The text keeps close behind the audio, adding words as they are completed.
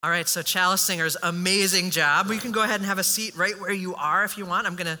All right, so Chalice Singers, amazing job. You can go ahead and have a seat right where you are if you want.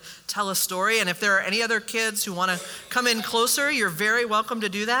 I'm going to tell a story, and if there are any other kids who want to come in closer, you're very welcome to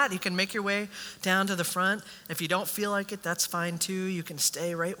do that. You can make your way down to the front. If you don't feel like it, that's fine too. You can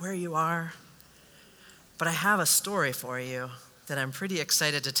stay right where you are. But I have a story for you that I'm pretty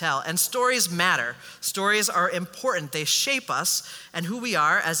excited to tell. And stories matter. Stories are important. They shape us and who we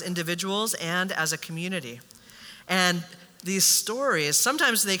are as individuals and as a community. And these stories,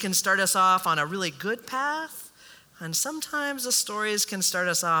 sometimes they can start us off on a really good path, and sometimes the stories can start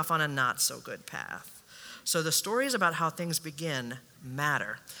us off on a not so good path. So the stories about how things begin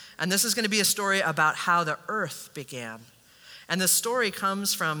matter. And this is going to be a story about how the earth began. And the story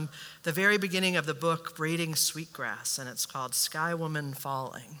comes from the very beginning of the book, Braiding Sweetgrass, and it's called Sky Woman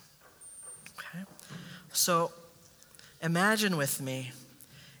Falling. Okay? So imagine with me,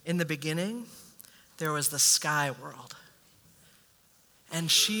 in the beginning, there was the sky world. And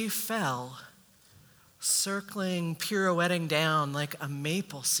she fell, circling, pirouetting down like a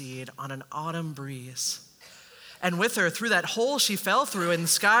maple seed on an autumn breeze. And with her, through that hole she fell through in the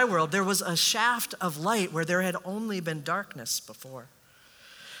sky world, there was a shaft of light where there had only been darkness before.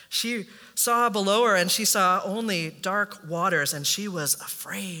 She saw below her, and she saw only dark waters, and she was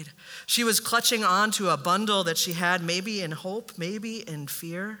afraid. She was clutching onto a bundle that she had, maybe in hope, maybe in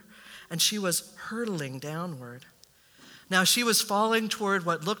fear, and she was hurtling downward. Now she was falling toward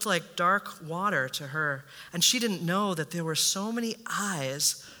what looked like dark water to her, and she didn't know that there were so many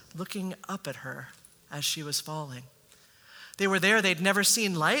eyes looking up at her as she was falling. They were there. They'd never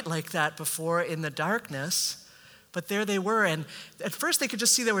seen light like that before in the darkness, but there they were. And at first they could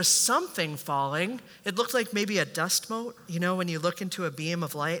just see there was something falling. It looked like maybe a dust mote, when you look into a beam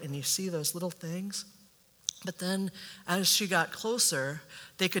of light and you see those little things. But then as she got closer,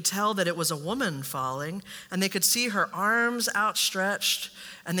 they could tell that it was a woman falling, and they could see her arms outstretched,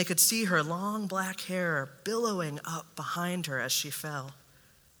 and they could see her long black hair billowing up behind her as she fell.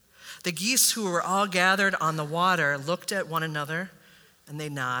 The geese who were all gathered on the water looked at one another, and they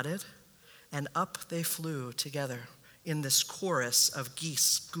nodded, and up they flew together in this chorus of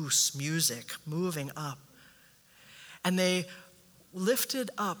goose music moving up. And they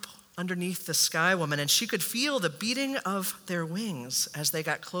lifted up underneath the sky woman, and she could feel the beating of their wings as they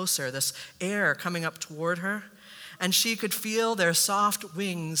got closer, this air coming up toward her, and she could feel their soft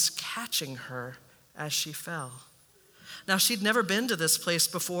wings catching her as she fell. Now, she'd never been to this place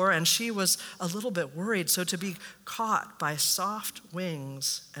before, and she was a little bit worried, so to be caught by soft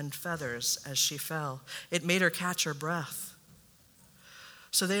wings and feathers as she fell, it made her catch her breath.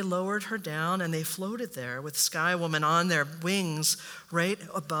 So they lowered her down, and they floated there with Sky Woman on their wings right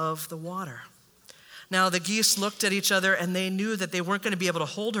above the water. Now the geese looked at each other, and they knew that they weren't going to be able to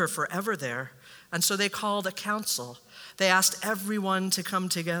hold her forever there, and so they called a council. They asked everyone to come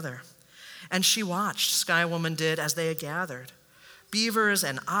together, and she watched, Sky Woman did, as they gathered. Beavers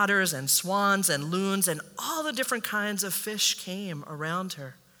and otters and swans and loons and all the different kinds of fish came around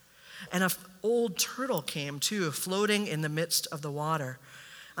her. And an old turtle came too, floating in the midst of the water.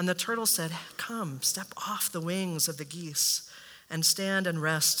 And the turtle said, "Come, step off the wings of the geese and stand and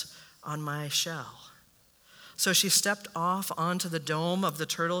rest on my shell." So she stepped off onto the dome of the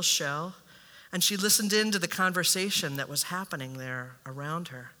turtle's shell, and she listened in to the conversation that was happening there around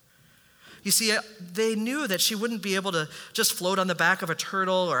her. You see, they knew that she wouldn't be able to just float on the back of a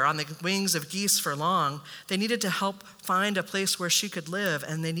turtle or on the wings of geese for long. They needed to help find a place where she could live,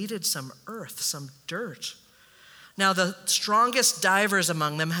 and they needed some earth, some dirt. Now, the strongest divers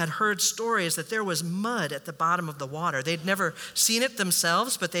among them had heard stories that there was mud at the bottom of the water. They'd never seen it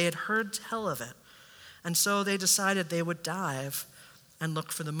themselves, but they had heard tell of it. And so they decided they would dive and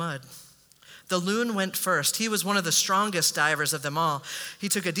look for the mud. The loon went first. He was one of the strongest divers of them all. He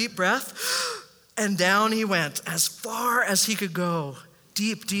took a deep breath, and down he went as far as he could go,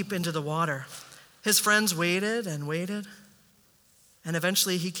 deep, deep into the water. His friends waited and waited, and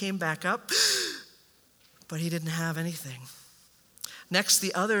eventually he came back up, but he didn't have anything. Next,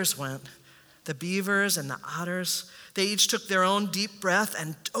 the others went, the beavers and the otters. They each took their own deep breath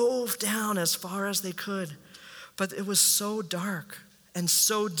and dove down as far as they could. But it was so dark and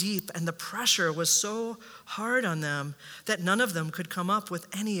so deep, and the pressure was so hard on them that none of them could come up with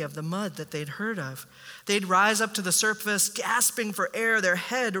any of the mud that they'd heard of. They'd rise up to the surface, gasping for air, their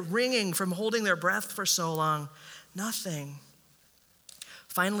head ringing from holding their breath for so long. Nothing.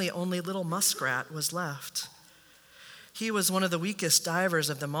 Finally, only little Muskrat was left. He was one of the weakest divers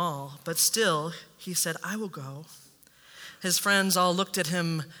of them all, but still, he said, "I will go." His friends all looked at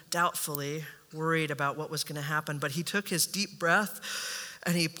him doubtfully, worried about what was going to happen, but he took his deep breath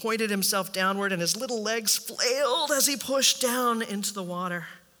and he pointed himself downward, and his little legs flailed as he pushed down into the water.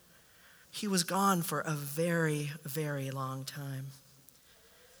 he was gone for a very, very long time.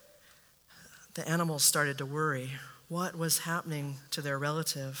 The animals started to worry. What was happening to their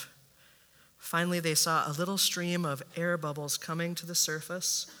relative? Finally, they saw a little stream of air bubbles coming to the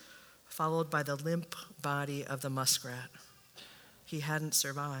surface, followed by the limp body of the muskrat. He hadn't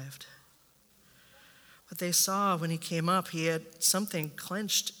survived. But they saw when he came up, he had something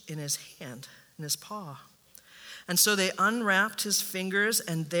clenched in his hand, in his paw. And so they unwrapped his fingers,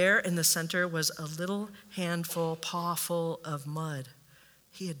 and there in the center was a little handful, pawful of mud.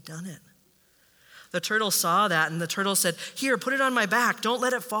 He had done it. The turtle saw that, and the turtle said, "Here, put it on my back. Don't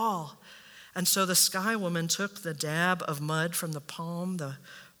let it fall." And so the sky woman took the dab of mud from the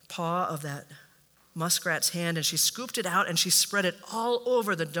paw of that muskrat's hand, and she scooped it out, and she spread it all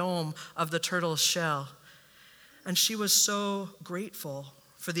over the dome of the turtle's shell. And she was so grateful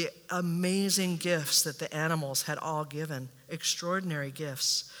for the amazing gifts that the animals had all given, extraordinary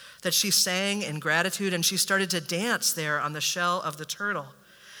gifts, that she sang in gratitude, and she started to dance there on the shell of the turtle.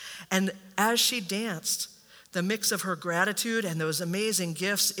 And as she danced, the mix of her gratitude and those amazing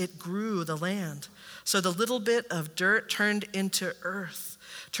gifts, it grew the land. So the little bit of dirt turned into earth,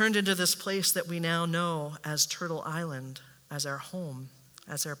 turned into this place that we now know as Turtle Island, as our home,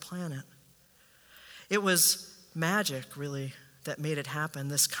 as our planet. It was magic, really, that made it happen.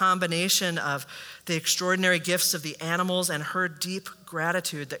 This combination of the extraordinary gifts of the animals and her deep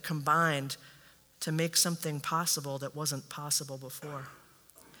gratitude that combined to make something possible that wasn't possible before.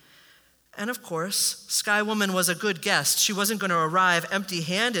 And of course, Sky Woman was a good guest. She wasn't going to arrive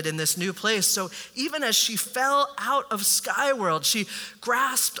empty-handed in this new place. So even as she fell out of Sky World, she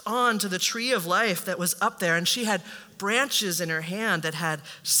grasped onto the tree of life that was up there, and she had branches in her hand that had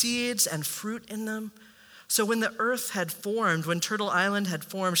seeds and fruit in them. So when the earth had formed, when Turtle Island had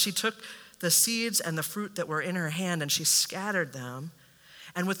formed, she took the seeds and the fruit that were in her hand and she scattered them.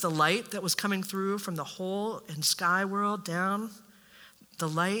 And with the light that was coming through from the hole in Sky World down, the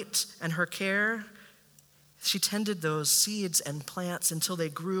light and her care, she tended those seeds and plants until they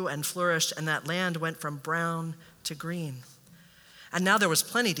grew and flourished, and that land went from brown to green. And now there was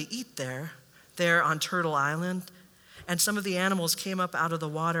plenty to eat there on Turtle Island, and some of the animals came up out of the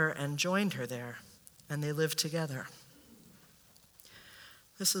water and joined her there, and they lived together.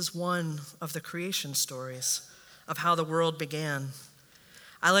 This is one of the creation stories of how the world began.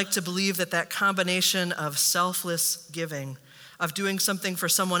 I like to believe that combination of selfless giving, of doing something for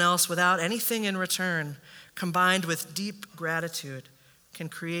someone else without anything in return, combined with deep gratitude, can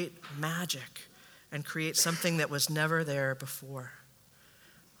create magic and create something that was never there before.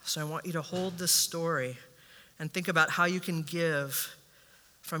 So I want you to hold this story and think about how you can give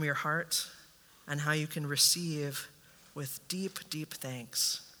from your heart and how you can receive with deep, deep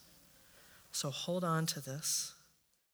thanks. So hold on to this.